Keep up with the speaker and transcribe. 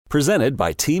Presented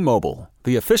by T-Mobile,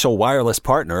 the official wireless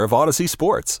partner of Odyssey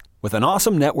Sports. With an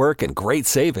awesome network and great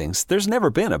savings, there's never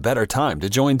been a better time to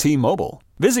join T-Mobile.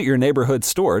 Visit your neighborhood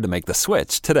store to make the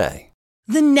switch today.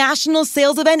 The national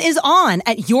sales event is on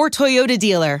at your Toyota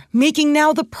dealer, making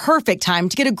now the perfect time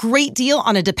to get a great deal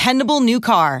on a dependable new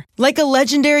car. Like a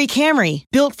legendary Camry,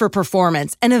 built for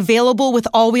performance and available with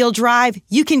all-wheel drive,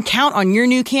 you can count on your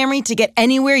new Camry to get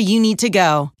anywhere you need to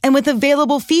go. And with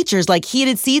available features like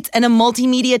heated seats and a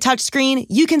multimedia touchscreen,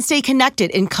 you can stay connected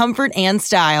in comfort and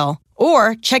style.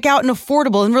 Or check out an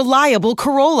affordable and reliable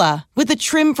Corolla with a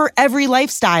trim for every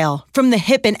lifestyle, from the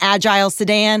hip and agile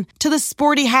sedan to the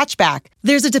sporty hatchback.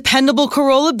 There's a dependable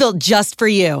Corolla built just for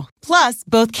you. Plus,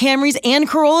 both Camrys and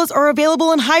Corollas are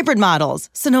available in hybrid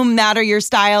models, so no matter your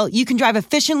style, you can drive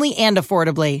efficiently and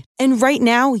affordably. And right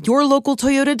now, your local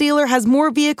Toyota dealer has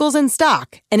more vehicles in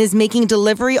stock and is making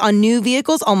delivery on new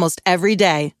vehicles almost every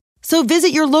day. So visit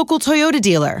your local Toyota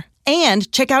dealer.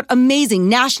 And check out amazing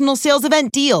national sales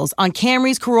event deals on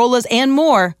Camrys, Corollas, and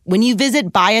more when you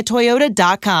visit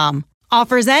buyatoyota.com.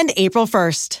 Offers end April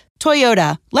 1st.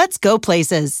 Toyota, let's go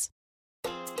places.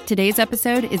 Today's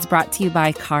episode is brought to you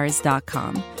by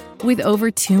Cars.com. With over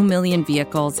 2 million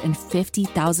vehicles and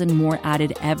 50,000 more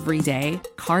added every day,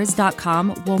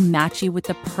 Cars.com will match you with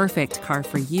the perfect car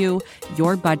for you,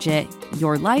 your budget,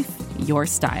 your life, your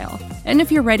style. And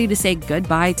if you're ready to say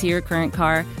goodbye to your current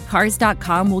car,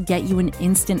 Cars.com will get you an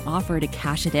instant offer to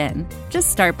cash it in.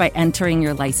 Just start by entering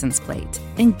your license plate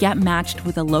and get matched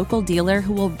with a local dealer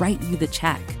who will write you the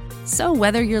check. So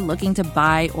whether you're looking to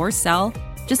buy or sell,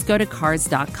 just go to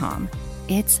Cars.com.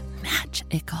 It's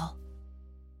magical.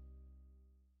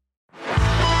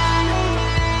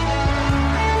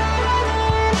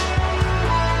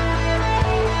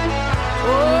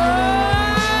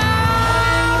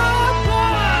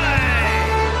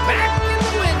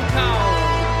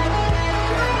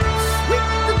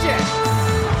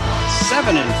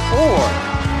 Seven and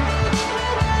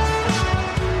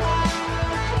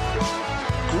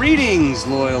 4. Greetings,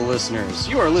 loyal listeners.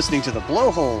 You are listening to the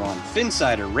BlowHole on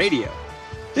Finsider Radio.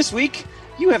 This week,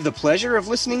 you have the pleasure of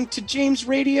listening to James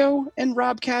Radio and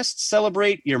Robcast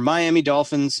celebrate your Miami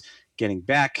Dolphins getting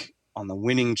back on the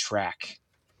winning track.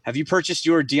 Have you purchased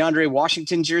your DeAndre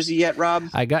Washington jersey yet, Rob?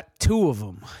 I got 2 of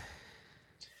them.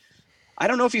 I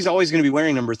don't know if he's always going to be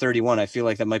wearing number 31. I feel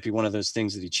like that might be one of those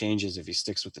things that he changes if he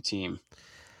sticks with the team.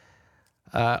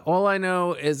 All I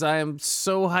know is I am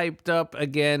so hyped up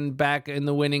again back in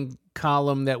the winning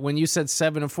column that when you said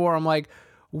 7 and 4, I'm like,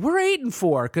 we're 8 and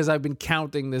 4 because I've been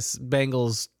counting this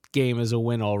Bengals game as a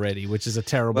win already, which is a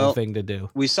terrible thing to do.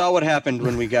 We saw what happened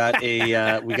when we got we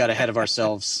got ahead of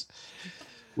ourselves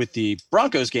with the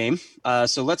Broncos game.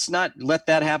 So let's not let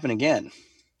that happen again.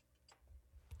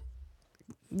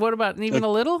 What about even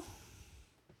a little?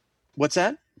 What's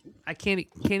that? I can't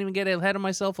even get ahead of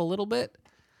myself a little bit.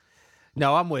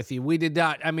 No, I'm with you. We did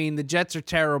not. I mean, the Jets are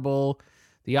terrible.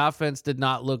 The offense did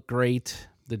not look great.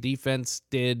 The defense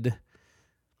did.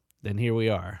 Then here we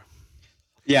are.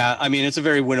 Yeah, I mean, it's a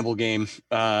very winnable game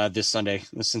this Sunday,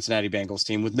 the Cincinnati Bengals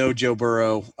team with no Joe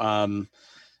Burrow. I'm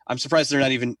surprised they're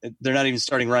not even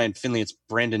starting Ryan Finley. It's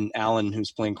Brandon Allen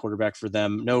who's playing quarterback for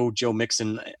them. No Joe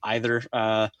Mixon either.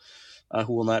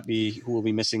 Who will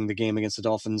be missing the game against the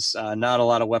Dolphins. Not a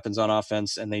lot of weapons on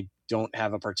offense, and they don't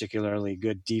have a particularly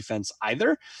good defense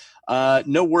either.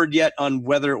 No word yet on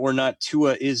whether or not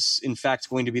Tua is in fact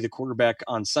going to be the quarterback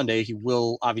on Sunday. He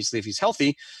will, obviously, if he's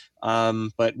healthy.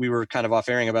 But we were kind of off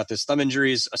airing about this. Thumb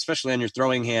injuries, especially on your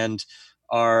throwing hand,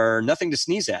 are nothing to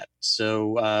sneeze at.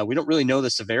 So we don't really know the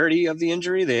severity of the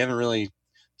injury. They haven't really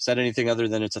said anything other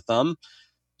than it's a thumb.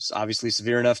 Obviously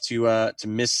severe enough to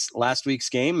miss last week's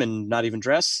game and not even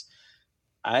dress.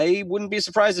 I wouldn't be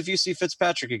surprised if you see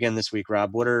Fitzpatrick again this week,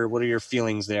 Rob. What are your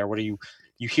feelings there? What are you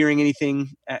hearing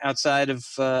anything outside of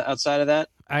that?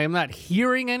 I am not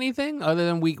hearing anything other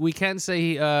than we can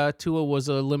say Tua was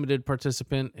a limited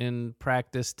participant in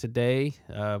practice today,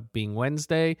 being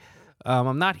Wednesday.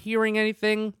 I'm not hearing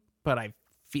anything, but I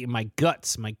feel my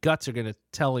guts are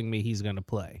telling me he's going to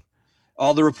play.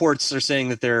 All the reports are saying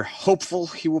that they're hopeful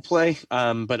he will play,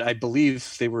 but I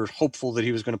believe they were hopeful that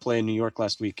he was going to play in New York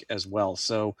last week as well.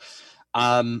 So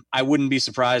I wouldn't be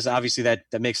surprised. Obviously, that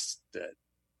makes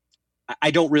I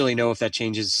don't really know if that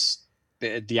changes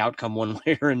the outcome one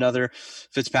way or another.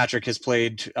 Fitzpatrick has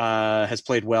played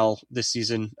well this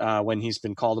season when he's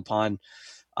been called upon,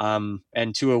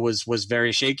 and Tua was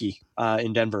very shaky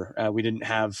in Denver. We didn't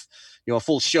have a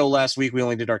full show last week. We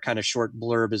only did our kind of short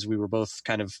blurb as we were both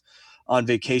kind of on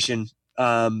vacation.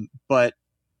 But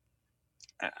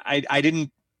I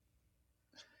didn't,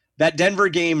 that Denver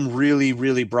game really,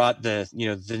 really brought the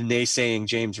naysaying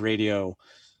James radio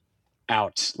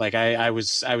out. Like I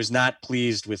was not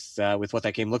pleased with what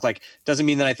that game looked like. Doesn't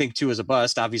mean that I think Tua is a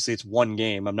bust. Obviously it's one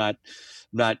game. I'm not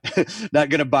not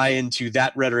going to buy into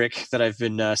that rhetoric that I've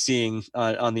been seeing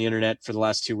on the internet for the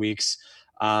last 2 weeks.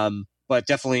 But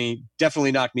definitely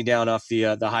knocked me down off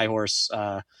the high horse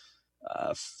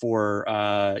for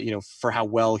how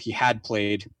well he had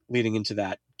played leading into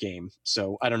that game.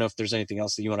 So I don't know if there's anything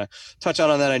else that you want to touch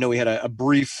on that. I know we had a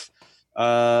brief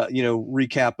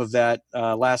recap of that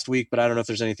last week, but I don't know if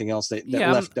there's anything else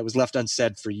that was left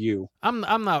unsaid for you.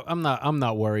 I'm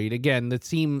not worried. Again, the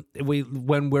team,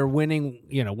 when we're winning,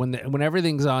 when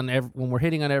everything's on, when we're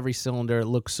hitting on every cylinder, it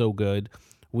looks so good.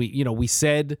 We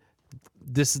said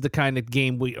this is the kind of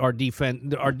game our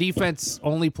defense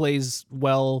only plays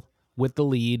well with the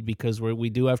lead because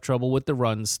we do have trouble with the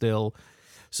run still.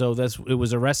 So it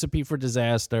was a recipe for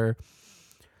disaster.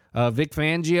 Vic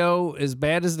Fangio, as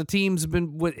bad as the team's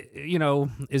been,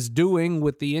 is doing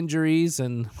with the injuries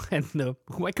and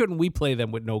why couldn't we play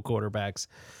them with no quarterbacks?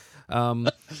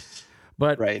 But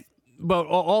right. But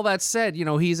all that said,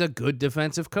 he's a good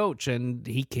defensive coach, and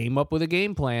he came up with a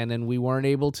game plan, and we weren't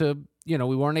able to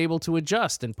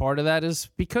adjust. And part of that is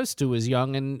because Tua is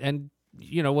young, and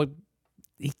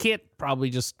he can't probably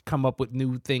just come up with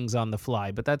new things on the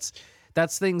fly. But that's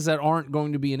things that aren't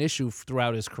going to be an issue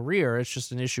throughout his career. It's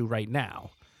just an issue right now.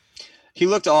 He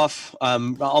looked off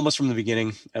almost from the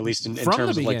beginning, at least in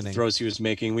terms of like the throws he was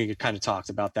making. We kind of talked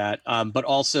about that. But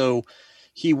also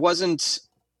he wasn't,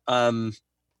 he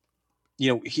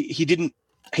didn't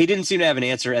seem to have an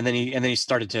answer. And then he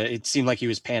started to, it seemed like he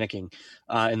was panicking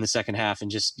in the second half and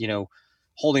just,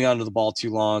 holding on to the ball too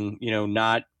long,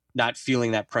 not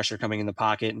feeling that pressure coming in the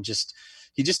pocket, and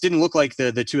he just didn't look like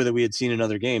the Tua that we had seen in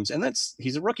other games. And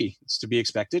he's a rookie. It's to be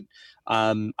expected.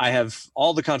 I have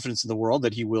all the confidence in the world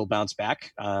that he will bounce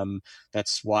back.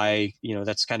 That's why,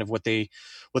 that's kind of what they've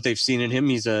seen in him.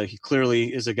 He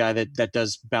clearly is a guy that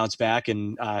does bounce back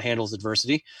and handles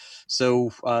adversity.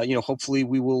 So, hopefully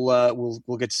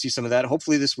we'll get to see some of that.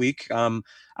 Hopefully this week.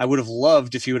 I would have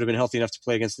loved if he would have been healthy enough to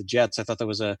play against the Jets. I thought that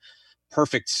was a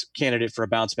perfect candidate for a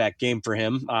bounce back game for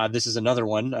him. This is another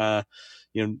one,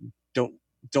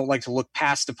 don't like to look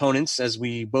past opponents as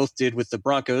we both did with the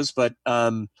Broncos, but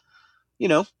I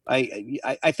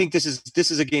think this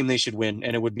is a game they should win,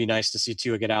 and it would be nice to see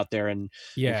Tua get out there and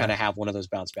kind of have one of those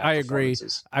bounce back. I agree.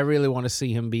 I really want to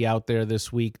see him be out there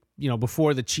this week.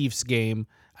 Before the Chiefs game,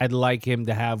 I'd like him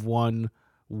to have one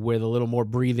with a little more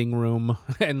breathing room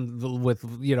and with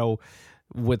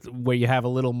where you have a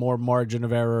little more margin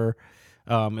of error,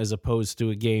 as opposed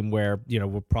to a game where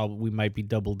we might be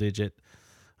double digit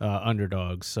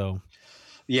underdogs. So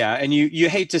yeah, and you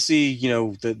hate to see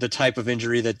the type of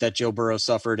injury that Joe Burrow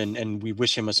suffered, and we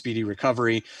wish him a speedy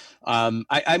recovery. I'm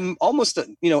almost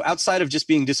outside of just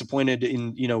being disappointed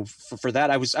in for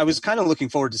that, I was kind of looking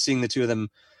forward to seeing the two of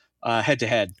them head to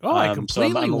head. I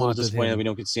completely so I'm a little wanted disappointed him. that we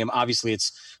don't get to see him. Obviously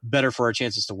it's better for our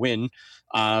chances to win.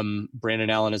 Brandon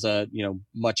Allen is a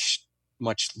much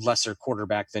lesser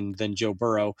quarterback than Joe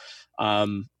Burrow.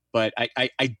 But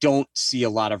I don't see a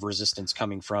lot of resistance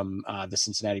coming from the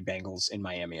Cincinnati Bengals in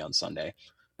Miami on Sunday.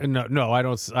 No, I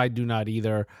don't. I do not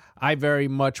either. I very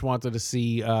much wanted to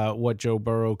see what Joe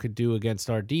Burrow could do against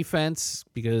our defense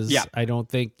because I don't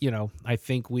think I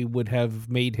think we would have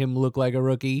made him look like a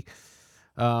rookie.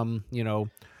 Like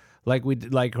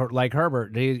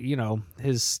Herbert.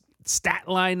 His stat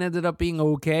line ended up being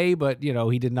okay, but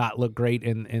he did not look great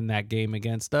in that game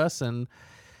against us, and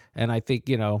I think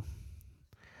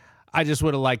I just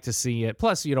would have liked to see it.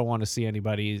 Plus, you don't want to see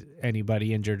anybody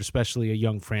injured, especially a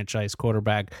young franchise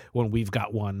quarterback when we've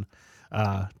got one,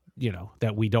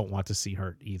 that we don't want to see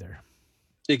hurt either.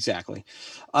 Exactly.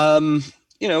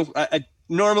 I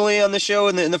normally on the show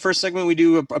in the first segment we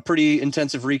do a pretty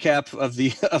intensive recap of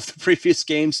the previous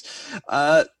games.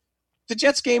 The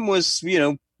Jets game was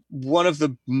one of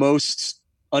the most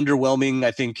underwhelming,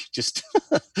 I think, just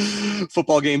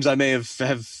football games I may have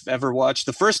ever watched.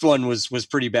 The first one was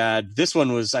pretty bad. This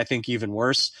one was, I think, even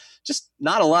worse. Just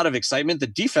not a lot of excitement. The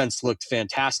defense looked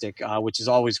fantastic, which is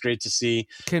always great to see.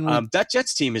 That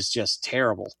Jets team is just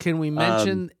terrible. Can we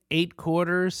mention 8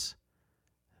 quarters,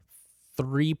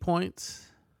 3 points?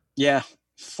 Yeah,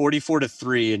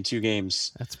 44-3 in 2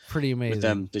 games. That's pretty amazing with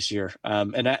them this year.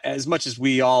 And as much as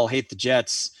we all hate the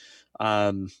Jets,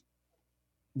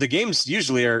 the games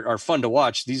usually are fun to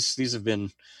watch. These have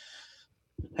been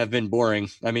boring.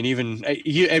 I mean, even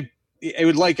I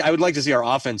would like to see our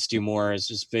offense do more. It's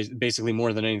just basically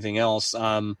more than anything else.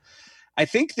 I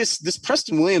think this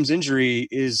Preston Williams injury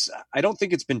I don't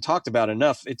think it's been talked about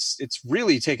enough. It's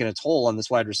really taken a toll on this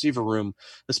wide receiver room,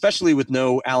 especially with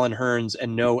no Allen Hurns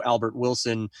and no Albert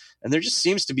Wilson. And there just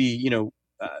seems to be,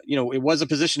 it was a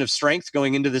position of strength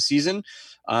going into the season.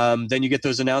 Then you get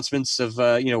those announcements of,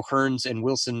 Hurns and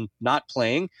Wilson not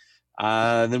playing.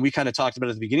 Then we kind of talked about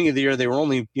at the beginning of the year, they were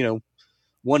only,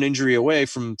 one injury away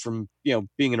from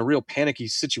being in a real panicky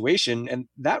situation. And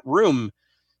that room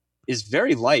is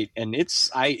very light, and it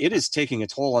is taking a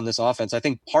toll on this offense. I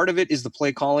think part of it is the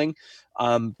play calling,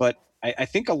 but I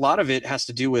think a lot of it has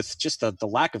to do with just the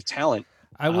lack of talent.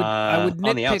 I would nitpick,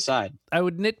 on the outside. I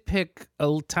would nitpick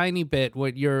a tiny bit.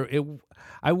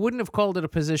 I wouldn't have called it a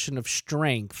position of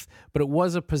strength, but it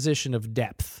was a position of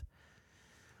depth.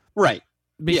 Right.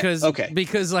 Because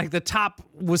like the top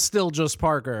was still just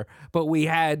Parker, but we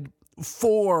had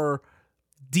 4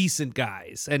 decent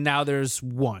guys, and now there's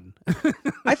 1.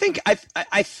 I think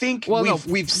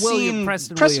we've seen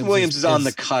Preston Williams is on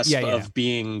the cusp of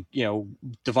being,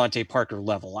 Devontae Parker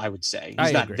level. I would say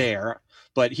he's not there,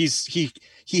 but he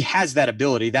has that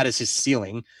ability. That is his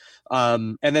ceiling.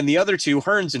 And then the other 2,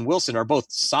 Hurns and Wilson, are both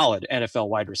solid NFL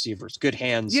wide receivers. Good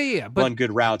hands, run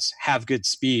good routes, have good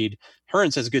speed.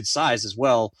 Hurns has good size as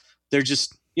well. They're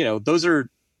just,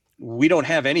 we don't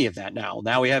have any of that now.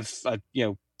 Now we have,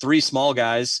 3 small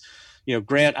guys.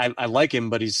 Grant, I like him,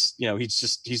 but he's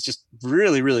just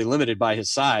really, really limited by his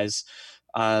size.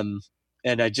 And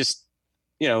I just,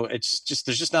 there's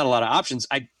just not a lot of options.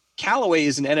 Callaway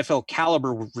is an NFL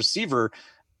caliber receiver.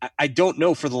 I don't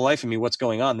know for the life of me what's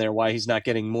going on there, why he's not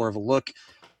getting more of a look.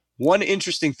 One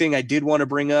interesting thing I did want to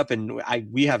bring up, and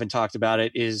we haven't talked about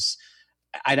it, is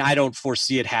I don't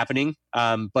foresee it happening.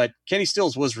 But Kenny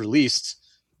Stills was released.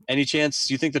 Any chance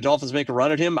you think the Dolphins make a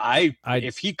run at him?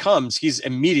 If he comes, he's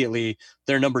immediately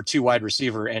their number 2 wide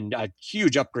receiver and a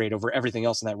huge upgrade over everything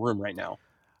else in that room right now.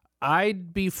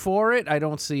 I'd be for it. I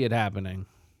don't see it happening.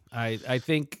 I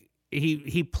think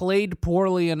he played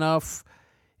poorly enough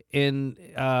in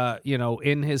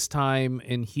his time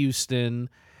in Houston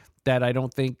that I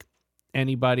don't think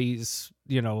anybody's,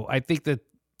 I think that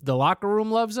the locker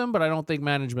room loves him, but I don't think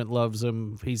management loves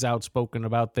him. He's outspoken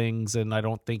about things, and I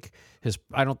don't think his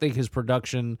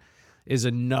production is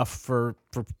enough for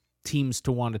teams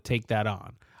to want to take that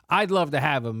on. I'd love to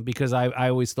have him because I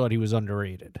always thought he was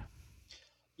underrated.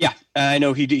 Yeah, I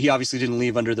know he obviously didn't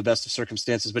leave under the best of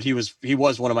circumstances, but he was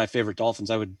one of my favorite Dolphins.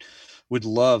 I would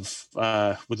love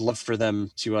for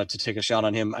them to take a shot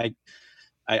on him.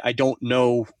 I don't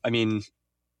know. I mean,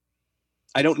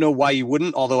 I don't know why you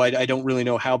wouldn't, although I don't really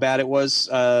know how bad it was,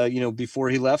 before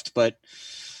he left. But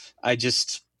I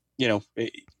just,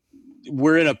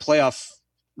 we're in a playoff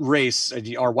race.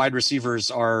 Our wide receivers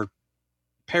are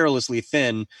perilously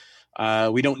thin.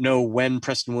 We don't know when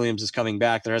Preston Williams is coming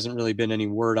back. There hasn't really been any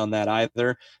word on that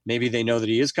either. Maybe they know that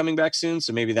he is coming back soon,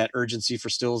 so maybe that urgency for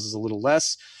Stills is a little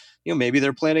less. Maybe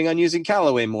they're planning on using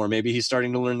Callaway more. Maybe he's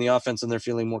starting to learn the offense and they're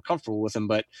feeling more comfortable with him.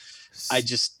 But I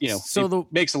just, it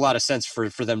makes a lot of sense for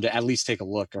them to at least take a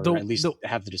look or at least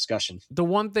have the discussion. The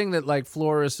one thing that like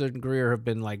Flores and Greer have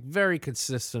been like very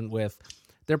consistent with,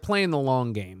 they're playing the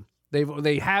long game.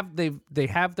 They have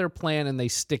their plan and they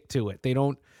stick to it. They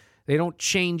don't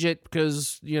change it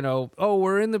because,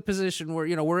 we're in the position where,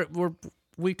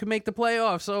 we can make the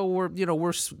playoffs. So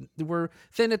we're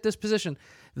thin at this position.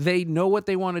 They know what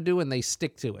they want to do and they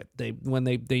stick to it.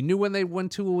 They knew when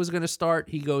Tua was going to start,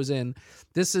 he goes in.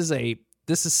 This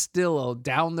is still a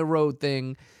down the road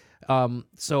thing.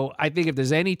 So I think if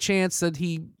there's any chance that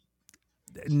he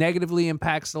negatively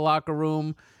impacts the locker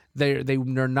room,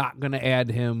 they're not going to add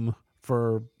him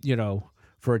for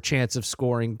a chance of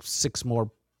scoring 6 more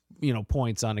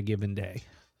points on a given day.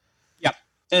 Yep.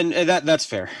 And that's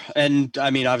fair. And I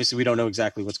mean, obviously we don't know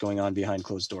exactly what's going on behind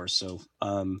closed doors. So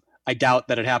I doubt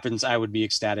that it happens. I would be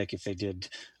ecstatic if they did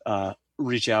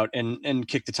reach out and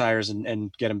kick the tires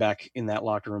and get him back in that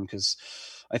locker room, because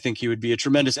I think he would be a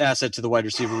tremendous asset to the wide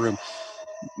receiver room.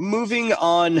 Moving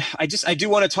on, I do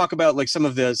want to talk about like some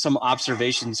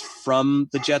observations from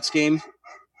the Jets game.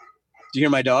 Do you hear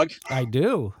my dog? I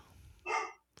do.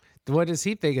 What does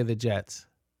he think of the Jets?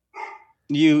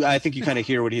 I think you kind of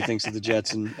hear what he thinks of the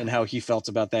Jets and how he felt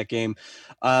about that game.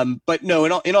 But no,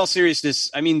 in all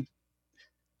seriousness, I mean,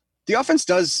 the offense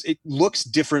it looks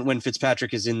different when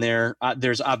Fitzpatrick is in there.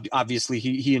 There's obviously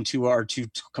he and Tua are 2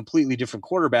 completely different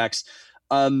quarterbacks.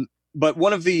 But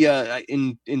one of the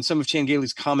in some of Chan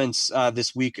Gailey's comments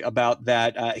this week about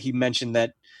that, he mentioned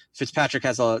that Fitzpatrick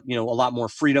has a lot more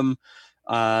freedom,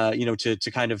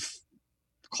 to kind of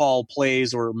call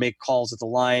plays or make calls at the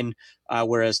line,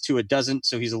 whereas Tua doesn't.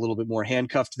 So he's a little bit more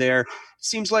handcuffed there. It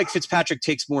seems like Fitzpatrick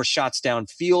takes more shots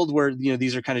downfield, where,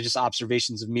 these are kind of just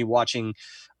observations of me watching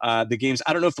the games.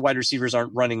 I don't know if the wide receivers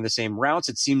aren't running the same routes.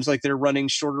 It seems like they're running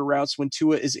shorter routes when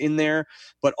Tua is in there,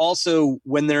 but also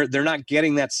when they're not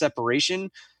getting that separation.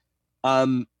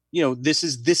 This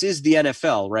is the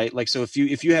NFL, right? Like, so if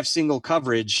you have single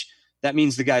coverage, that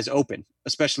means the guy's open,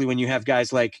 especially when you have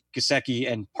guys like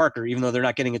Gesicki and Parker, even though they're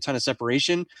not getting a ton of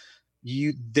separation,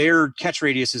 their catch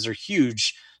radiuses are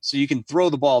huge. So you can throw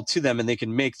the ball to them and they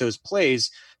can make those plays.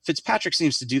 Fitzpatrick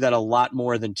seems to do that a lot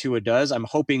more than Tua does. I'm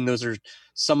hoping those are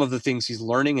some of the things he's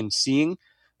learning and seeing.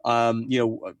 While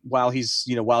he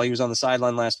was on the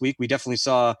sideline last week, we definitely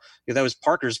saw that was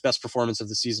Parker's best performance of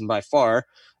the season by far.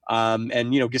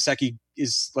 Gesicki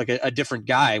is like a different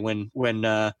guy when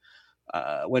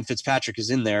Fitzpatrick is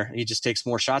in there. He just takes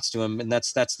more shots to him, and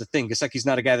that's the thing. Gesicki's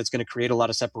not a guy that's going to create a lot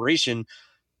of separation.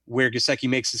 Where Gesicki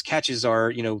makes his catches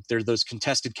are, they're those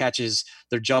contested catches,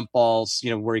 they're jump balls,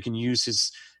 where he can use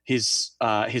his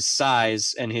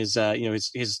size and his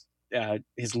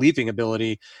leaping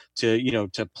ability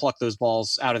to pluck those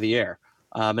balls out of the air.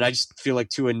 And I just feel like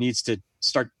Tua needs to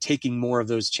start taking more of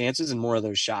those chances and more of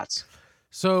those shots.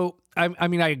 So, I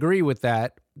mean, I agree with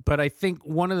that, but I think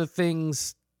one of the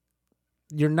things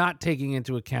you're not taking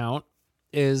into account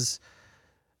is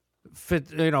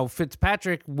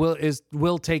Fitzpatrick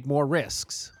will take more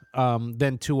risks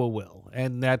than Tua will,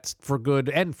 and that's for good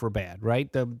and for bad, right?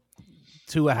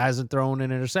 Tua hasn't thrown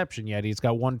an interception yet. He's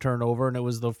got one turnover, and it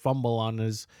was the fumble on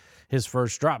his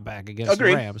first drop back against the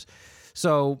Rams.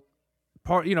 So,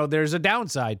 there's a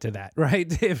downside to that, right?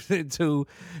 to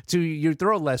you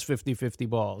throw less 50-50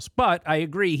 balls. But I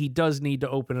agree, he does need to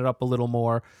open it up a little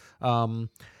more. I'm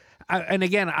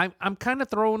kind of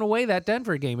throwing away that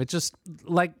Denver game. It's just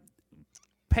like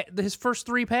his first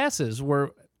three passes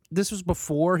were. This was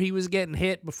before he was getting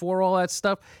hit, before all that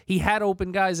stuff. He had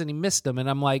open guys and he missed them. And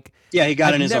I'm like, yeah, he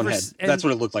got in his own head. That's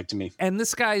what it looked like to me. And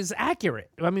this guy's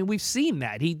accurate. I mean, we've seen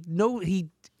that. He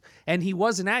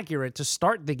wasn't accurate to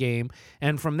start the game.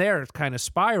 And from there, it kind of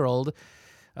spiraled.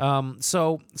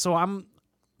 So I'm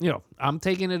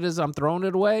taking it as I'm throwing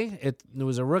it away. It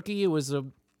was a rookie. It was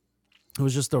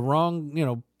just a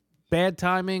wrong, bad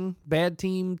timing, bad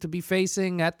team to be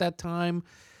facing at that time,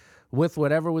 with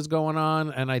whatever was going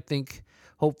on, and I think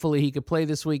hopefully he could play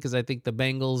this week because I think the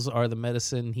Bengals are the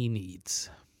medicine he needs.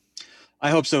 I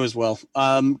hope so as well.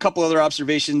 A couple other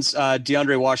observations.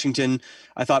 DeAndre Washington,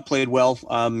 I thought played well.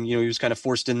 He was kind of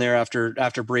forced in there after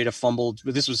Breida fumbled,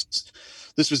 but this was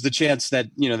the chance that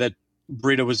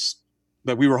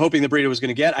that we were hoping that Breida was going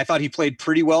to get. I thought he played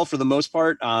pretty well for the most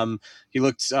part. He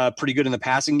looked pretty good in the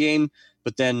passing game,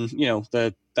 but then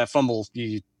that fumble,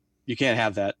 you can't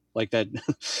have that. Like that,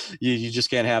 you just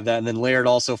can't have that. And then Laird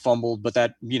also fumbled, but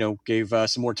that gave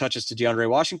some more touches to DeAndre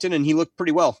Washington, and he looked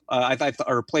pretty well.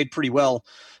 Or played pretty well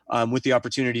with the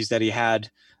opportunities that he had.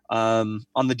 On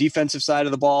the defensive side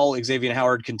of the ball, Xavier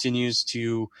Howard continues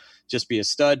to just be a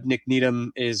stud. Nick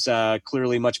Needham is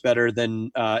clearly much better than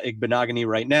Igbenogany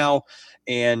right now,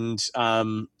 and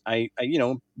I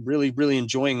really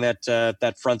enjoying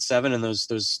that front seven and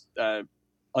those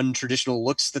untraditional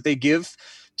looks that they give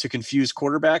to confuse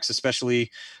quarterbacks, especially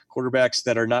quarterbacks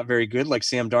that are not very good, like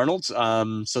Sam Darnold.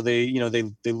 So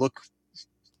they look,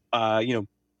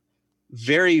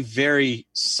 very, very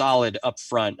solid up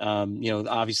front.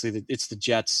 Obviously it's the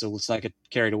Jets, so let's not get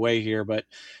carried away here, but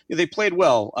they played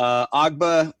well.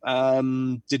 Agba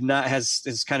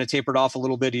has kind of tapered off a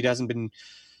little bit. He hasn't been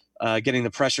getting the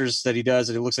pressures that he does.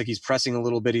 And it looks like he's pressing a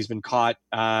little bit. He's been caught,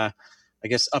 I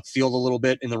guess, upfield a little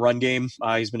bit in the run game.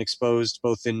 He's been exposed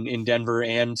both in Denver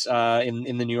and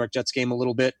in the New York Jets game a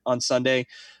little bit on Sunday.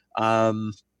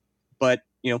 But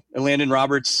Landon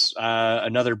Roberts,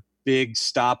 another big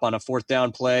stop on a fourth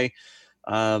down play.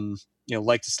 Love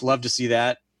to see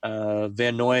that.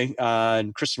 Van Noy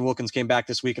and Christian Wilkins came back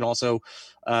this week and also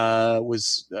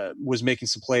was making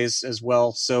some plays as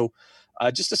well. So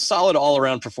just a solid all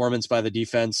around performance by the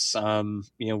defense.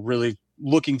 Really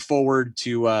looking forward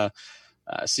to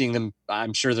seeing them.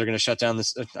 I'm sure they're going to shut down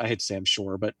this. I hate to say I'm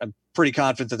sure, but I'm pretty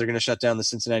confident that they're going to shut down the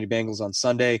Cincinnati Bengals on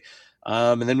Sunday.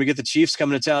 And then we get the Chiefs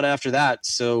coming to town after that.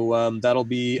 So that'll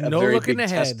be a very big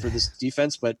test for this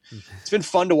defense, but it's been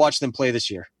fun to watch them play this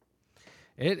year.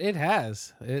 It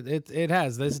has. It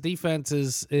has. This defense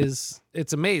is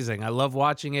it's amazing. I love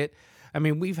watching it. I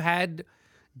mean, we've had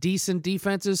decent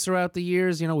defenses throughout the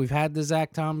years. We've had the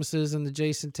Zach Thomases and the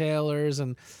Jason Taylors,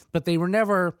 but they were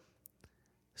never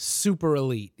super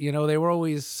elite. They were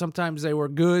always, sometimes they were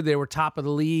good, they were top of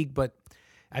the league, but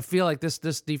I feel like this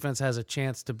defense has a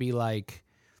chance to be like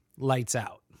lights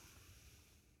out.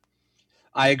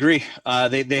 I agree.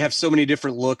 They have so many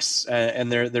different looks,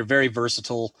 and they're very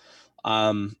versatile.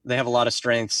 They have a lot of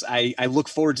strengths. I look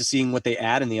forward to seeing what they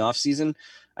add in the offseason.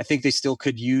 I think they still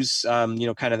could use,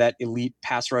 kind of that elite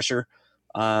pass rusher,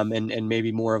 and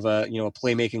maybe more of a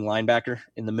playmaking linebacker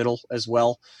in the middle as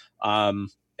well. And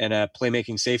a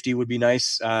playmaking safety would be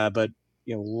nice. But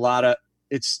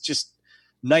it's just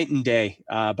night and day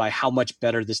by how much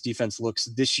better this defense looks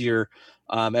this year,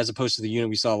 as opposed to the unit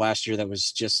we saw last year that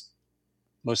was just,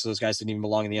 most of those guys didn't even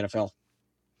belong in the NFL.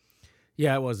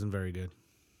 Yeah, it wasn't very good.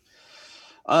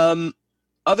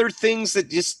 Other things that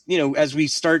just, as we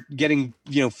start getting,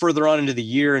 further on into the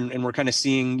year and we're kind of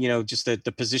seeing, just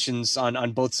the positions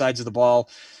on both sides of the ball,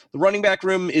 the running back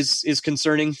room is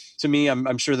concerning to me.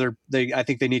 I'm sure I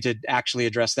think they need to actually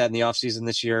address that in the offseason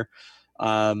this year.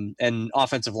 And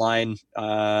offensive line,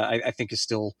 I think is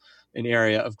still an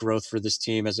area of growth for this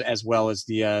team as well as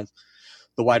the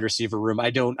wide receiver room.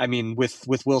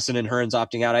 With Wilson and Hearns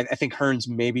opting out, I think Hearns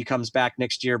maybe comes back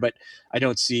next year, but I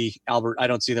don't see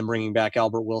them bringing back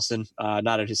Albert Wilson,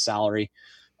 not at his salary.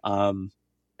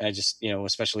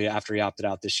 Especially after he opted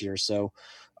out this year. So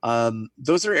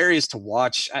those are areas to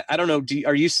watch. I don't know.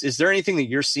 Is there anything that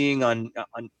you're seeing on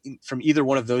from either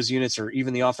one of those units or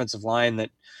even the offensive line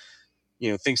that,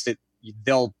 thinks that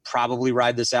they'll probably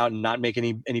ride this out and not make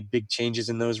any big changes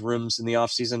in those rooms in the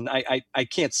offseason? I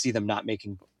can't see them not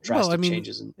making drastic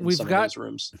changes in some of those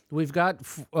rooms. We've got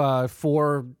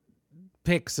 4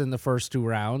 picks in the first 2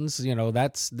 rounds.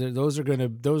 Those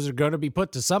are gonna be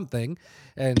put to something.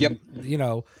 And yep.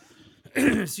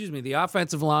 Excuse me, the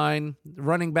offensive line,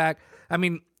 running back.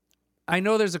 I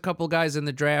know there's a couple guys in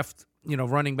the draft,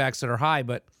 running backs that are high,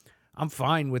 but I'm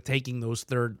fine with taking those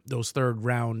third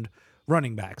round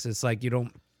running backs. It's like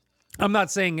I'm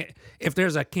not saying if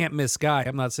there's a can't miss guy,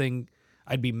 I'm not saying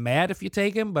I'd be mad if you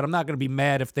take him, but I'm not going to be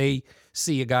mad if they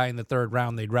see a guy in the 3rd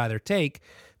round they'd rather take,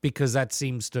 because that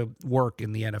seems to work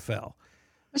in the NFL.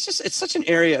 It's such an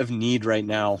area of need right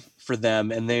now for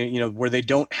them, and they, where they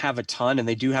don't have a ton and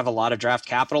they do have a lot of draft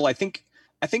capital. I think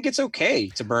it's okay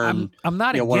to burn. I'm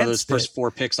not against one of those first 4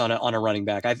 picks on a running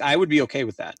back. I would be okay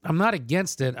with that. I'm not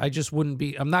against it. I just wouldn't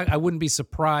be. I wouldn't be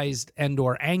surprised and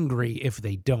or angry if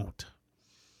they don't.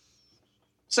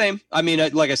 Same.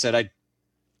 Like I said,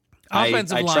 I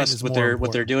trust what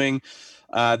they're doing.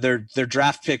 Their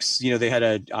draft picks. They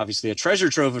had obviously a treasure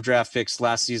trove of draft picks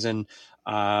last season.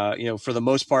 For the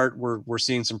most part, we're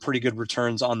seeing some pretty good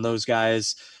returns on those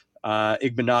guys.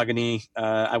 Igbenogany,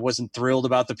 I wasn't thrilled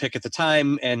about the pick at the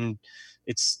time, and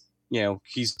it's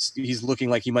he's looking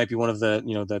like he might be one of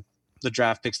the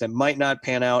draft picks that might not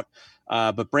pan out.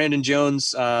 But Brandon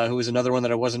Jones, who is another one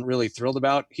that I wasn't really thrilled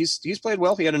about, he's played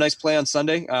well. He had a nice play on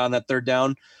Sunday on that 3rd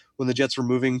down when the Jets were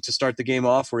moving to start the game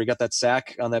off, where he got that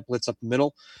sack on that blitz up the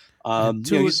middle.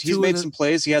 He's made some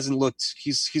plays. He hasn't looked.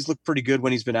 He's looked pretty good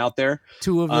when he's been out there.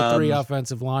 2 of the 3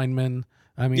 offensive linemen.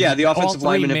 The offensive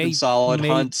linemen have been solid.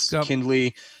 Hunt,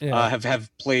 Kindley have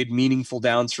played meaningful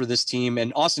downs for this team,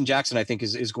 and Austin Jackson, I think,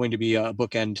 is going to be a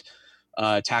bookend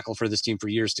tackle for this team for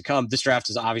years to come. This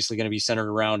draft is obviously going to be centered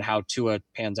around how Tua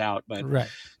pans out, but right.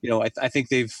 I think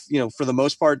they've for the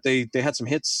most part they had some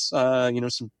hits,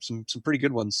 some pretty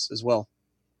good ones as well.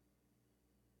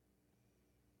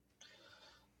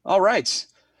 All right,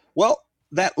 well,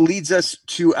 that leads us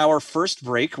to our first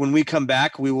break. When we come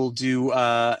back, we will do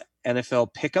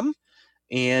NFL Pick'em,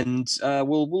 and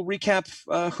we'll recap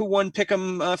who won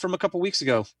Pick'em from a couple weeks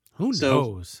ago. Who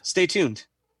knows? Stay tuned.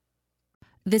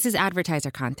 This is advertiser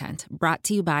content brought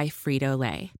to you by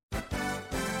Frito-Lay.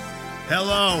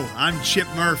 Hello, I'm Chip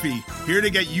Murphy, here to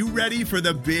get you ready for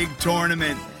the big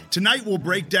tournament. Tonight we'll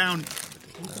break down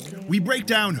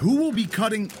who will be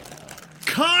cutting.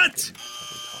 Cut!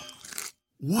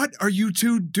 What are you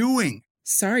two doing?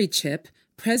 Sorry, Chip.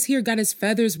 Prez here got his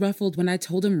feathers ruffled when I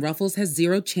told him Ruffles has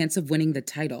 0 chance of winning the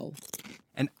title.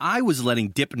 And I was letting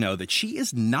Dip know that she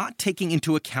is not taking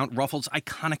into account Ruffles'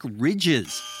 iconic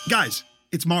ridges. Guys,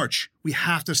 it's March. We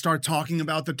have to start talking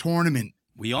about the tournament.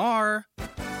 We are.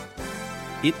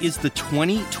 It is the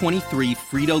 2023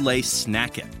 Frito-Lay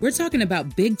Snack It. We're talking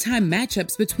about big-time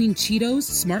matchups between Cheetos,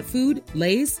 Smart Food,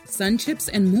 Lay's, Sun Chips,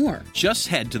 and more. Just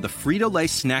head to the Frito-Lay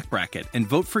Snack Bracket and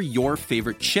vote for your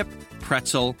favorite chip,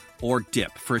 pretzel, or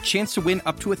dip for a chance to win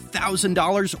up to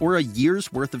 $1,000 or a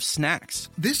year's worth of snacks.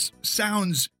 This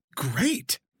sounds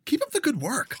great. Keep up the good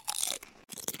work.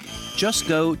 Just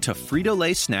go to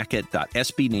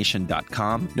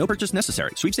fritolaysnackit.sbnation.com. No purchase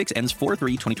necessary. Sweepstakes ends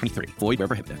 4/3/2023. Void where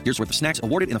prohibited. Year's worth of snacks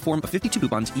awarded in the form of 52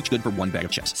 coupons, each good for 1 bag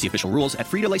of chips. See official rules at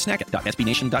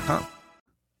fritolaysnackit.sbnation.com.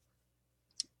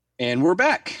 And we're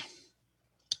back.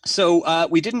 So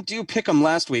we didn't do Pick'em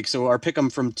last week. So our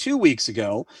Pick'em from 2 weeks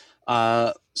ago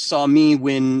saw me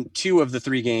win 2 of the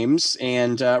 3 games.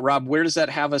 And Rob, where does that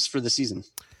have us for the season?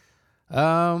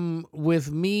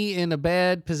 With me in a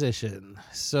bad position.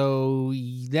 So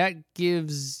that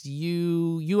gives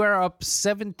you are up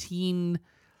 17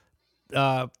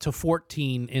 to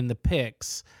 14 in the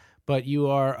picks, but you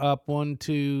are up 1,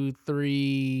 2,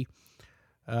 3,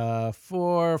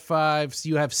 4, 5. So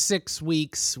you have 6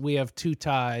 weeks. We have 2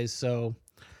 ties. So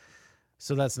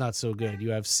that's not so good.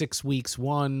 You have 6 weeks,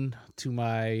 1 to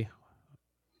my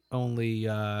only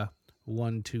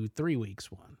 1, 2, 3 weeks,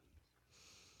 1.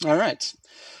 All right.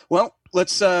 Well,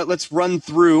 let's run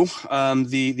through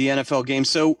the NFL game.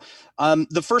 So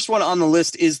the first one on the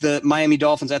list is the Miami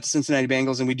Dolphins at the Cincinnati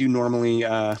Bengals, and we do normally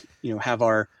have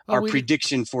our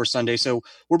prediction for Sunday. So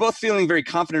we're both feeling very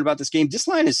confident about this game. This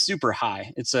line is super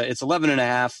high. It's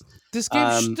 11.5. This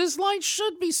game, this line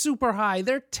should be super high.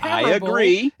 They're terrible. I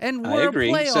agree. And we're a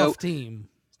playoff team.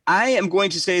 I am going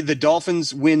to say the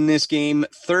Dolphins win this game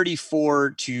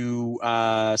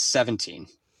 34-17.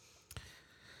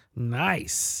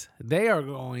 Nice. They are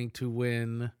going to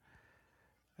win,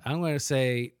 I'm going to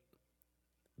say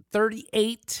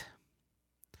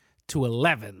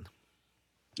 38-11.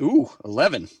 Ooh,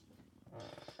 11.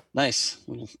 Nice.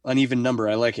 Uneven number.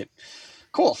 I like it.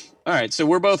 Cool. All right. So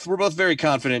we're both very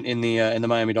confident in the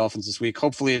Miami Dolphins this week.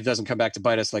 Hopefully it doesn't come back to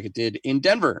bite us like it did in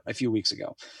Denver a few weeks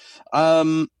ago.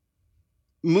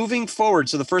 Moving forward,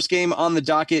 so the first game on the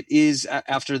docket is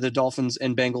after the Dolphins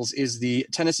and Bengals is the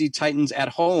Tennessee Titans at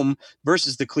home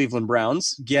versus the Cleveland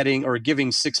Browns,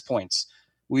 giving 6 points.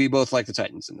 We both like the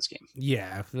Titans in this game.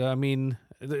 Yeah, I mean,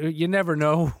 you never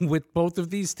know with both of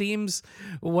these teams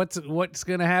what's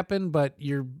going to happen, but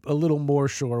you're a little more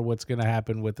sure what's going to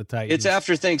happen with the Titans. It's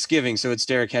after Thanksgiving, so it's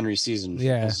Derrick Henry's season.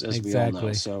 Yeah, as exactly. We all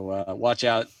know. So watch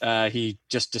out. He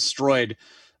just destroyed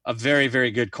a very,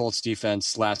 very good Colts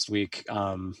defense last week.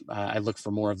 I look for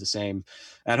more of the same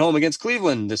at home against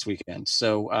Cleveland this weekend.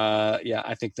 So,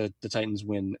 I think the Titans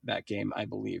win that game, I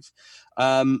believe.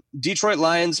 Detroit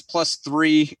Lions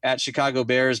 +3 at Chicago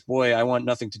Bears. Boy, I want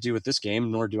nothing to do with this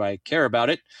game, nor do I care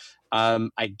about it.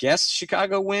 I guess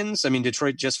Chicago wins. I mean,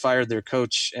 Detroit just fired their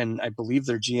coach and I believe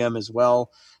their GM as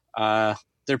well.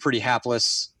 They're pretty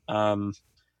hapless.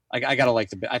 I gotta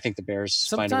I think the Bears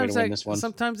find a way to win this one.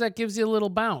 Sometimes that gives you a little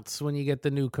bounce when you get the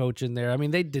new coach in there. I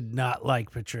mean, they did not like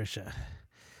Patricia.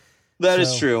 That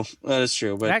is true.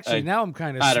 But actually, now I'm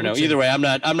kind of. I don't know. Either way, I'm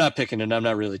not picking it. I'm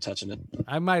not really touching it.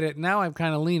 I might. Now I'm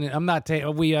kind of leaning. I'm not.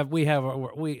 We have.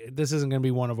 This isn't going to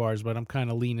be one of ours, but I'm kind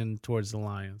of leaning towards the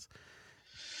Lions.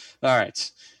 All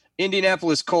right,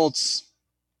 Indianapolis Colts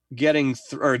giving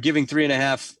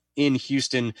 3.5. in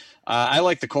Houston. I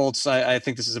like the Colts. I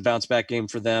think this is a bounce back game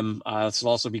for them. This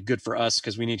will also be good for us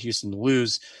because we need Houston to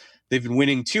lose. They've been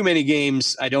winning too many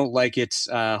games. I don't like it.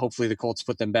 Hopefully the Colts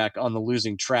put them back on the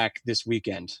losing track this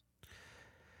weekend.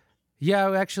 Yeah,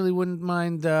 I actually wouldn't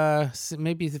mind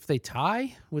maybe if they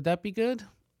tie. Would that be good?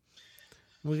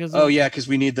 Because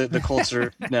we need the Colts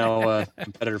are now a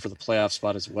competitor for the playoff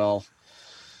spot as well.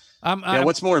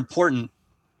 What's more important?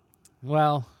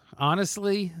 Well,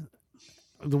 honestly,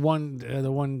 honestly,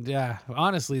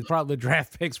 probably the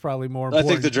draft pick's probably more important. I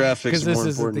think the draft pick's more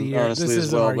important, honestly,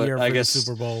 as well. But I guess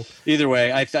Super Bowl. Either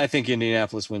way, I think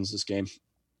Indianapolis wins this game.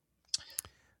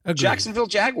 Agreed. Jacksonville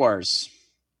Jaguars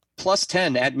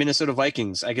 +10 at Minnesota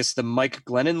Vikings. I guess the Mike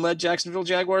Glennon led Jacksonville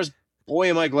Jaguars.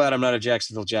 Boy, am I glad I'm not a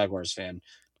Jacksonville Jaguars fan.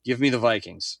 Give me the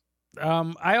Vikings.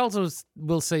 I also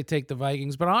will say take the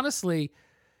Vikings, but honestly,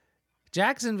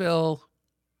 Jacksonville.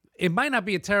 It might not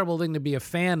be a terrible thing to be a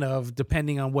fan of,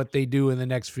 depending on what they do in the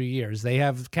next few years. They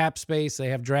have cap space. They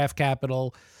have draft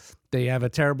capital. They have a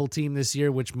terrible team this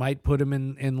year, which might put them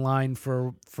in line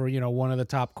for one of the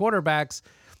top quarterbacks.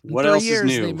 What else is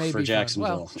new for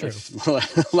Jacksonville? Well,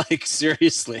 true.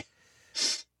 Seriously.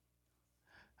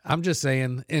 I'm just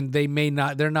saying, and they may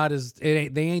not. They're not as.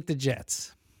 They ain't the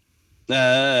Jets.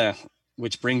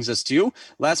 Which brings us to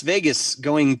Las Vegas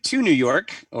going to New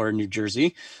York or New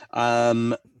Jersey.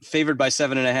 Favored by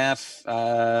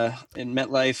 7.5 in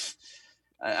MetLife.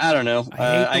 I don't know.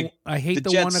 I hate the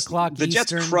Jets, 1 o'clock the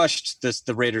Eastern. Jets crushed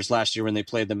the Raiders last year when they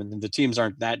played them, and the teams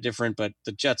aren't that different, but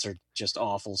the Jets are just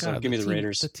awful. So give me the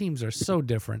Raiders. The teams are so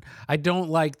different. I don't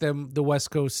like them. The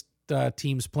West Coast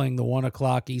teams playing the 1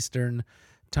 o'clock Eastern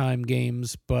time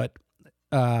games, but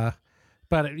yeah,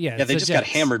 they just got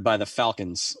hammered by the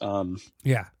Falcons.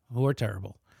 Who are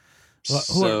terrible.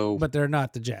 But they're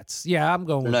not the Jets. Yeah, I'm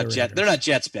going with the Raiders. They're not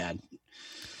Jets bad.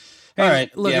 All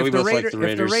right. Look, yeah, if we the both Raider, like the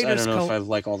Raiders. if the I don't know Raiders if I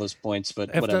like all those points, but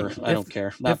if the- whatever. I don't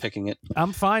care. Not picking it.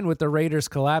 I'm fine with the Raiders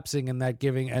collapsing and that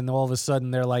giving, and all of a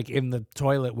sudden they're like in the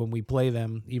toilet when we play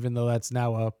them, even though that's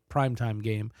now a primetime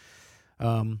game.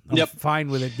 I'm fine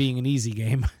with it being an easy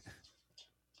game.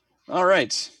 All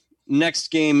right.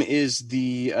 Next game is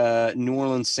the New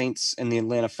Orleans Saints and the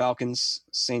Atlanta Falcons.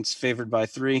 Saints favored by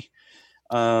 3.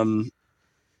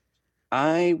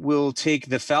 I will take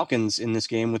the Falcons in this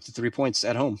game with the 3 points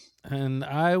at home. And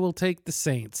I will take the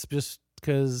Saints just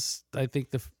because I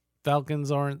think the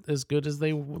Falcons aren't as good as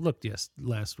they looked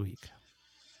last week.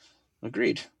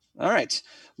 Agreed. All right.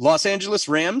 Los Angeles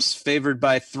Rams favored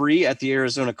by 3 at the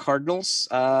Arizona Cardinals.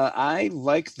 I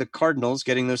like the Cardinals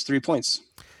getting those 3 points.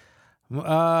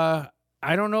 I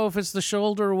don't know if it's the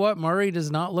shoulder or what. Murray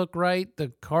does not look right.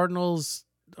 The Cardinals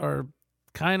are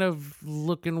kind of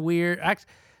looking weird.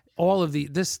 All of the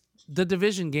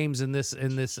division games in the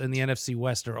NFC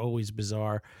West are always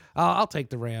bizarre. I'll take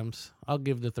the Rams. I'll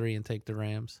give the 3 and take the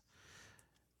Rams.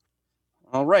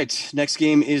 All right. Next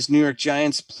game is New York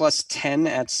Giants plus 10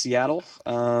 at Seattle.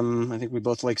 I think we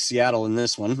both like Seattle in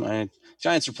this one.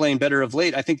 Giants are playing better of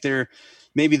late. I think they're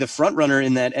maybe the front runner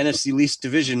in that NFC least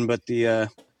division, but the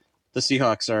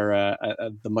Seahawks are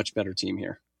the much better team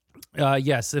here.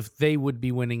 Yes, if they would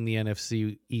be winning the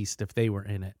NFC East if they were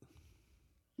in it.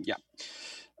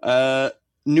 Yeah.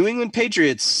 New England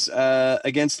Patriots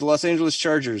against the Los Angeles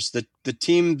Chargers. The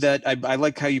team that I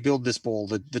like how you build this bowl.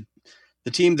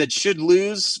 The team that should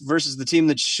lose versus the team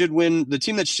that should win. The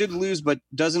team that should lose but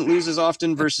doesn't lose as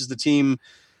often versus the team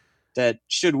that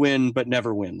should win but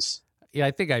never wins. Yeah,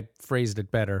 I think I phrased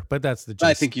it better, but that's the gist.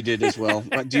 I think you did as well.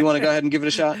 Do you want to go ahead and give it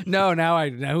a shot? No, now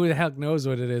who the heck knows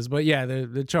what it is. But yeah,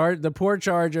 the poor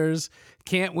Chargers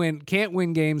can't win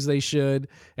games they should,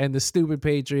 and the stupid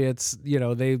Patriots,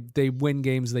 they win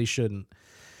games they shouldn't.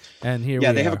 And here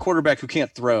they have a quarterback who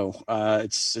can't throw.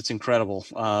 It's incredible.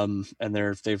 And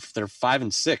they're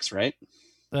 5-6, right?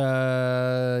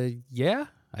 Yeah,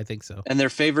 I think so. And they're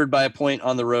favored by a point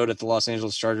on the road at the Los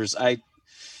Angeles Chargers.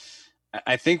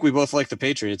 I think we both like the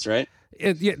Patriots, right?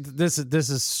 This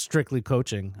is strictly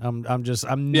coaching. I'm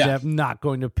not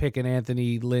going to pick an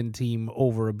Anthony Lynn team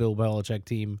over a Bill Belichick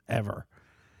team ever.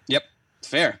 Yep,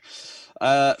 fair.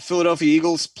 Philadelphia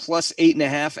Eagles plus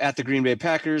 8.5 at the Green Bay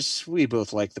Packers. We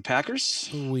both like the Packers.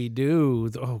 We do.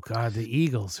 Oh God, the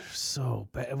Eagles are so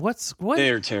bad. What?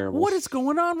 They're terrible. What is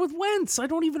going on with Wentz? I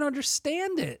don't even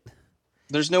understand it.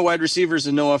 There's no wide receivers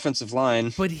and no offensive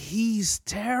line. But he's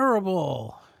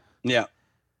terrible. Yeah.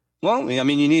 Well, I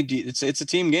mean, it's a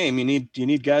team game. You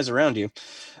need guys around you.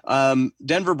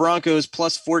 Denver Broncos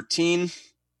plus 14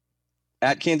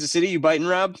 at Kansas City. You biting,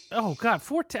 Rob? Oh God,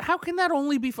 14. How can that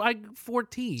only be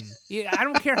 14? Yeah, I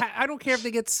don't care. I don't care if they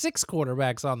get 6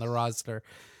 quarterbacks on the roster.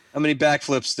 How many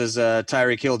backflips does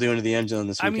Tyreek Hill do into the end zone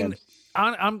this weekend? I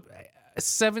mean, I'm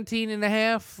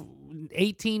 17.5,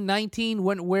 18, 19.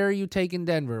 Where are you taking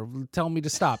Denver? Tell me to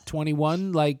stop.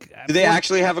 21. Like, do they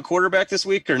actually have a quarterback this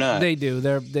week or not? They do.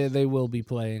 They will be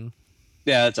playing.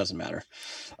 Yeah, it doesn't matter.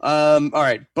 All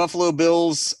right, Buffalo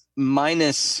Bills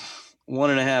minus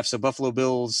 1.5. So Buffalo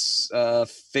Bills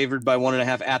favored by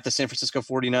 1.5 at the San Francisco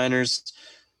 49ers.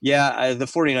 Yeah, the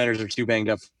 49ers are too banged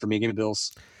up for me. Give me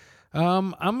Bills.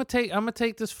 I'm gonna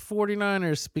take this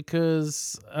 49ers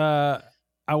because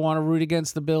I want to root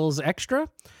against the Bills extra.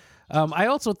 I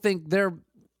also think they're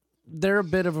a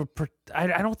bit of a.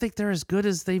 I don't think they're as good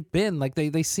as they've been. Like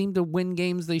they seem to win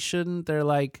games they shouldn't. They're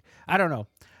like, I don't know.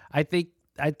 I think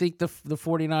the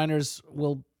 49ers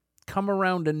will come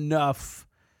around enough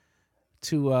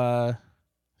to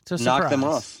knock them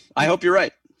off. I hope you're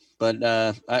right, but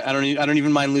I don't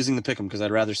even mind losing the pick'em because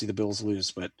I'd rather see the Bills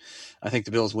lose. But I think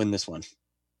the Bills win this one.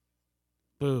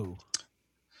 Boo.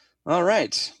 All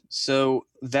right, so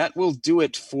that will do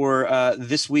it for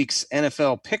this week's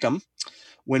NFL Pick'em.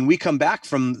 When we come back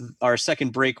from our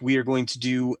second break, we are going to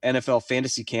do NFL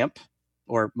Fantasy Camp,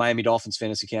 or Miami Dolphins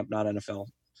Fantasy Camp, not NFL.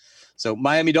 So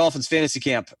Miami Dolphins Fantasy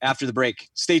Camp after the break.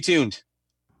 Stay tuned.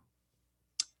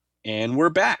 And we're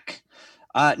back.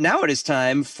 Now it is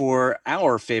time for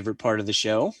our favorite part of the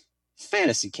show,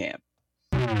 Fantasy Camp.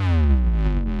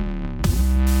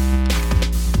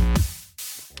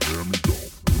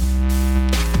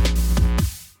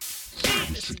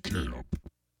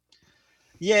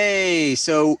 Yay!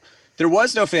 So there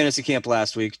was no fantasy camp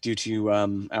last week due to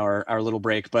our little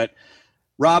break, but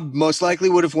Rob most likely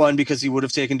would have won because he would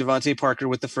have taken Devontae Parker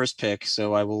with the first pick.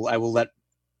 So I will let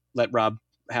Rob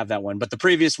have that one. But the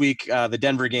previous week, the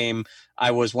Denver game, I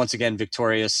was once again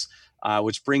victorious,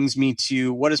 which brings me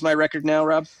to, what is my record now,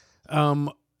 Rob?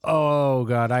 Oh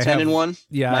God, I 10-1.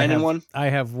 Yeah, 9-1. I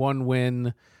have one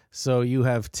win. So you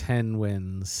have 10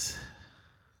 wins.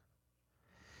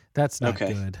 That's not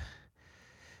good.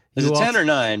 Is it 10 or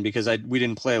 9? Because we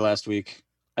didn't play last week.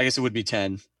 I guess it would be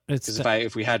 10. Because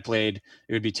if we had played,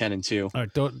 it would be 10 and 2. All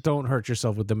right, don't hurt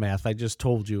yourself with the math. I just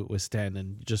told you it was 10,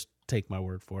 and just take my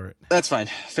word for it. That's fine.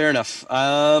 Fair enough.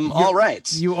 All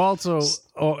right. You also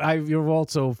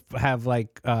have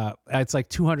like it's like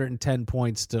 210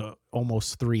 points to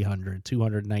almost 300,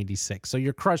 296. So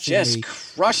you're crushing me.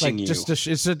 Crushing you.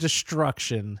 It's a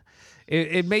destruction.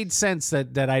 It made sense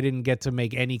that I didn't get to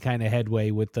make any kind of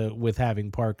headway with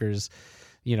having Parker's,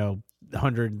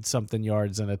 100-something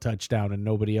yards and a touchdown and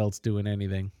nobody else doing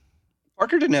anything.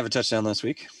 Parker didn't have a touchdown last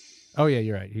week. Oh, yeah,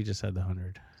 you're right. He just had the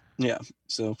 100. Yeah,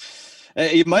 so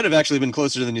it might have actually been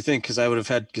closer than you think because I would have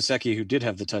had Gesicki who did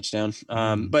have the touchdown.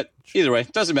 But either way,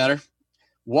 doesn't matter.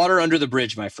 Water under the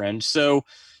bridge, my friend. So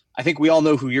I think we all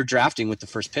know who you're drafting with the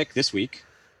first pick this week.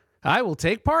 I will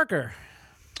take Parker.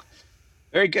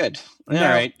 Very good. All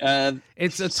right.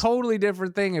 It's a totally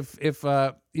different thing if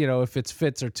it's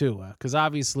Fitz or Tua, because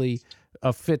obviously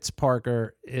a Fitz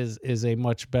Parker is a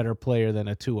much better player than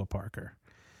a Tua Parker.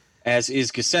 As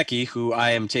is Gesicki, who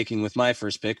I am taking with my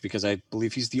first pick because I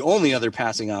believe he's the only other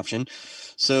passing option.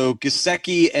 So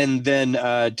Gesicki and then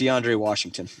DeAndre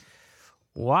Washington.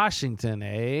 Washington,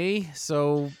 eh?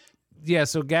 So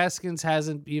Gaskins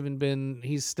hasn't even been –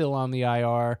 he's still on the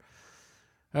IR.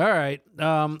 All right.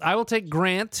 I will take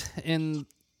Grant in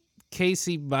case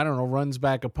he, runs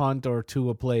back a punt or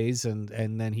Tua plays and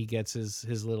then he gets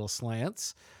his little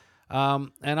slants.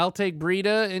 And I'll take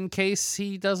Breida in case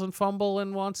he doesn't fumble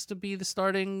and wants to be the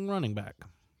starting running back.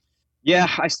 Yeah,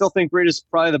 I still think Breida's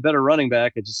probably the better running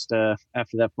back. It just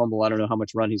after that fumble, I don't know how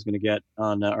much run he's going to get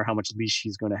on or how much leash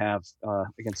he's going to have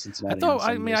against Cincinnati.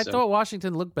 I thought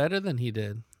Washington looked better than he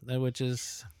did, which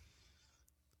is...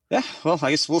 Yeah, well,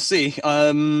 I guess we'll see.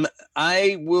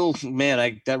 I will,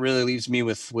 that really leaves me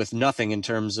with nothing in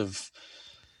terms of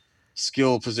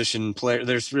skill position player.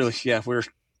 There's really,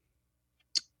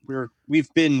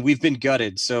 we've been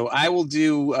gutted. So I will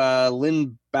do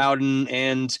Lynn Bowden,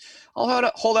 and I'll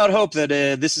hold out hope that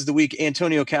this is the week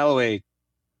Antonio Callaway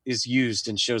is used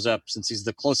and shows up, since he's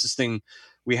the closest thing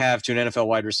we have to an NFL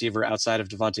wide receiver outside of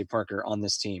Devontae Parker on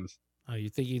this team. Oh, you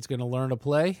think he's going to learn to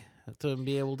play to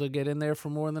be able to get in there for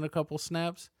more than a couple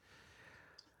snaps?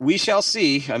 We shall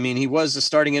see. I mean, he was a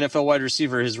starting NFL wide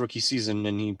receiver his rookie season,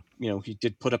 and he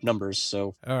did put up numbers.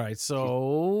 So all right,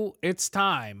 so it's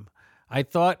time. I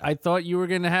thought you were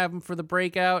going to have him for the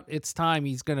breakout. It's time.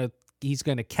 He's gonna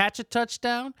catch a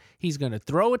touchdown. He's gonna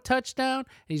throw a touchdown.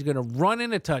 He's gonna run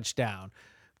in a touchdown.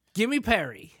 Give me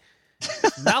Perry,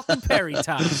 Malcolm Perry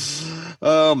time.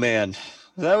 Oh man,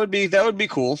 that would be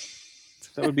cool.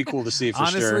 That would be cool to see for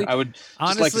sure. I would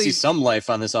just like to see some life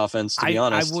on this offense, to be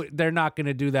honest. They're not going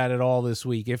to do that at all this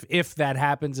week. If that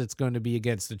happens, it's going to be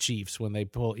against the Chiefs when they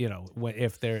pull,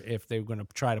 if they're going to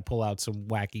try to pull out some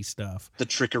wacky stuff. The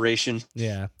trickeration.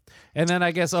 Yeah. And then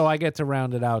I guess I get to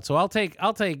round it out. So I'll take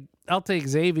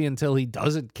Xavier until he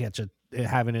doesn't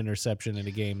have an interception in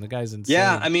a game. The guy's insane.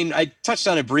 Yeah, I mean, I touched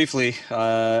on it briefly,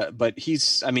 but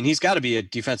he's got to be a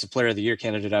defensive player of the year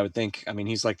candidate, I would think. I mean,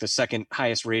 he's like the second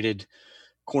highest rated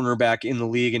cornerback in the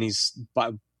league, and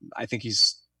I think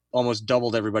he's almost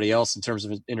doubled everybody else in terms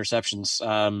of interceptions.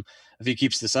 If he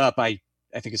keeps this up, I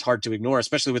think it's hard to ignore,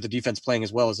 especially with the defense playing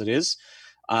as well as it is.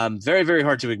 Very, very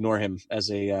hard to ignore him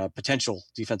as a potential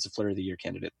defensive player of the year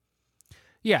candidate.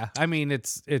 Yeah, I mean,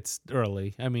 it's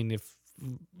early. I mean, if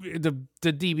the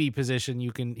DB position,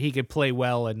 he could play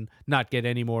well and not get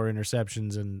any more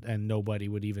interceptions, and nobody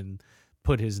would even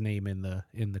put his name in the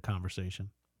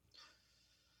conversation.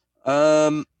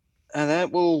 And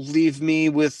that will leave me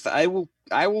with I will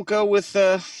go with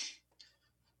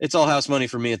it's all house money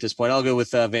for me at this point. I'll go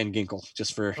with Van Ginkel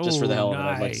just for the hell of it.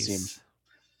 I'd like to see him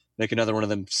make another one of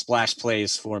them splash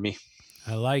plays for me.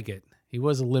 I like it. He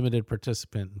was a limited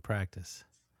participant in practice.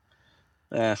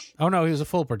 Oh no, he was a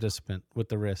full participant with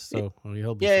the wrist. So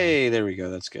he'll be yay! fine. There we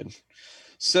go. That's good.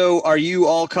 So, are you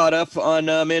all caught up on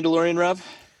Mandalorian, Rob?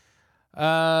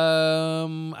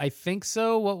 I think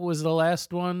so. What was the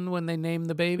last one when they named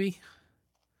the baby?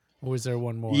 Or was there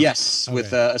one more? Yes, okay.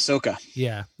 With Ahsoka.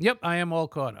 Yeah. Yep. I am all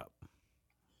caught up.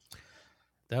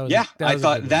 I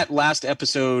thought that last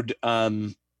episode,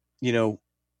 was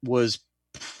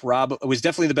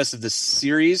definitely the best of the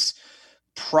series.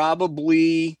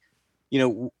 Probably,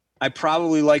 I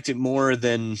probably liked it more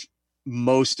than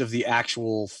most of the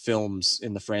actual films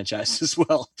in the franchise as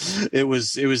well. It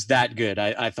was that good.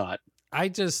 I thought.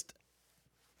 It's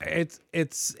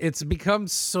become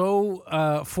so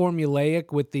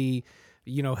formulaic with the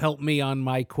help me on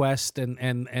my quest, and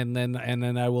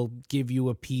then I will give you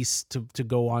a piece to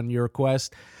go on your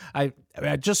quest. I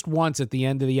just once at the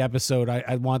end of the episode,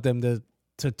 I want them to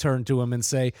turn to him and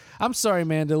say, "I'm sorry,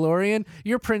 Mandalorian,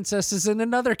 your princess is in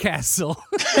another castle."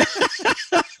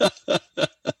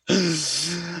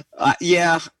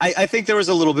 Yeah, I think there was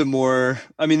a little bit more.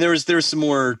 I mean, there was some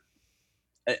more.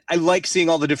 I like seeing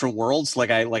all the different worlds.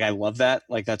 I love that.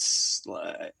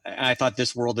 I thought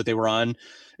this world that they were on,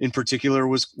 in particular,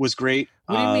 was great.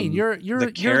 What do you mean? You're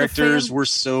the characters were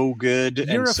so good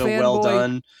and so well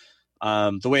done.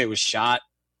 The way it was shot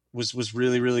was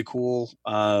really, really cool.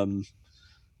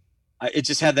 It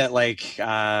just had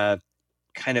that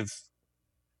kind of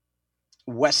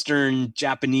Western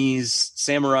Japanese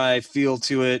samurai feel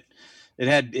to it. It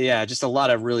had just a lot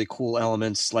of really cool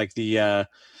elements, like the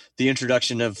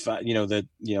introduction of I'm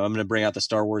going to bring out the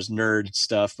Star Wars nerd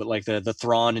stuff, but like the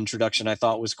Thrawn introduction I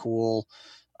thought was cool.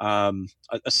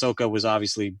 Ahsoka was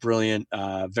obviously brilliant,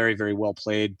 very, very well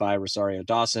played by Rosario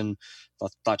Dawson.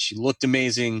 Thought she looked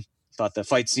amazing. Thought the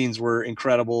fight scenes were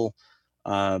incredible.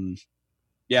 I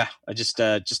just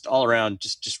all around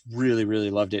just really, really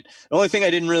loved it. The only thing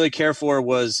I didn't really care for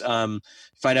was find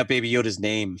out Baby Yoda's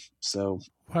name. So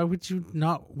why would you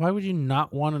not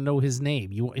want to know his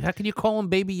name? How can you call him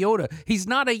Baby Yoda? He's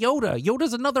not a Yoda.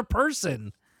 Yoda's another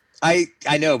person. I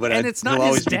know, but it's not he'll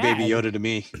always his be dad. Baby Yoda to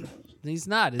me. He's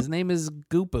not. His name is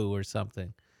Goopu or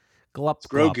something. Glup,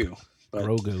 Grogu.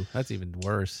 Grogu. That's even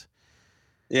worse.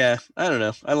 Yeah, I don't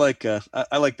know. I like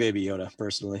Baby Yoda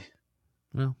personally.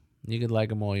 Well, you could like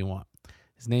him all you want.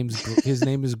 His name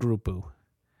is Grupu.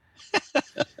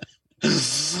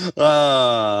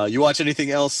 You watch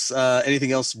anything else?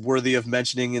 Anything else worthy of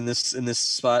mentioning in this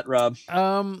spot, Rob?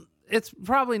 It's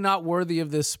probably not worthy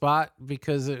of this spot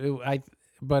because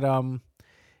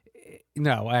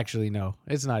no, actually, no.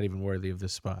 It's not even worthy of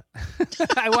this spot.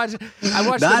 I watched.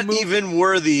 Not even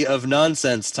worthy of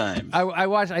nonsense time. I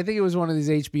watched. I think it was one of these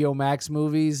HBO Max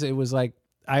movies. It was like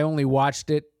I only watched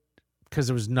it because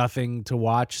there was nothing to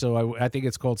watch. So I think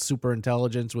it's called Super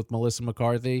Intelligence with Melissa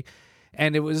McCarthy.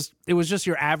 And it was just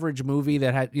your average movie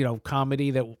that had,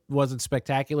 comedy that wasn't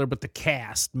spectacular, but the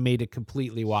cast made it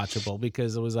completely watchable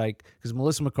because because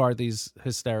Melissa McCarthy's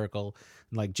hysterical.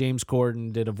 And like James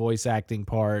Corden did a voice acting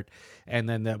part. And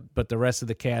then the rest of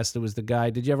the cast, it was the guy.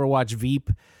 Did you ever watch Veep?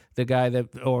 The guy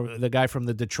from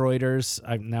the Detroiters.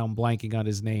 I'm blanking on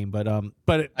his name, but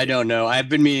I don't know. I've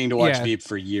been meaning to watch Veep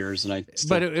for years, and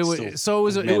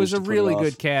it was a really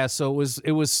good cast. So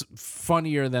it was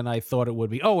funnier than I thought it would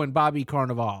be. Oh, and Bobby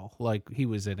Carnival, he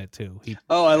was in it too.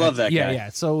 I love that guy.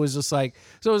 Yeah. So it was just it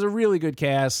was a really good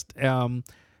cast.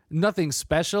 Nothing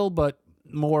special, but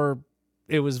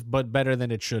better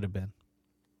than it should have been.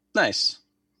 Nice,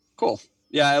 cool.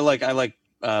 Yeah, I like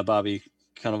Bobby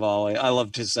Carnival. I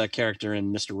loved his character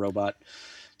in Mr. Robot.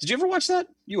 Did you ever watch that?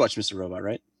 You watched Mr. Robot,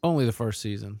 right? Only the first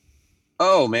season.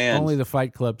 Oh man. Only the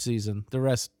Fight Club season. The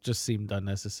rest just seemed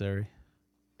unnecessary.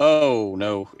 Oh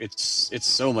no, it's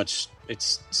so much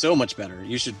better.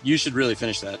 You should really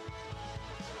finish that.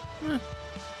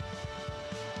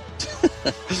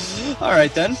 All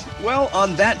right then. Well,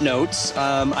 on that note,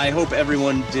 I hope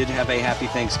everyone did have a happy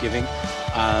Thanksgiving.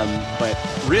 But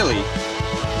really,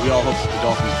 we all hope that the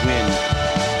Dolphins win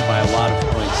by a lot of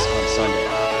points on Sunday.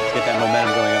 Get that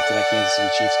momentum going up to that Kansas City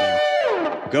Chiefs game.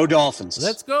 Go Dolphins.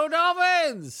 Let's go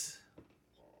Dolphins!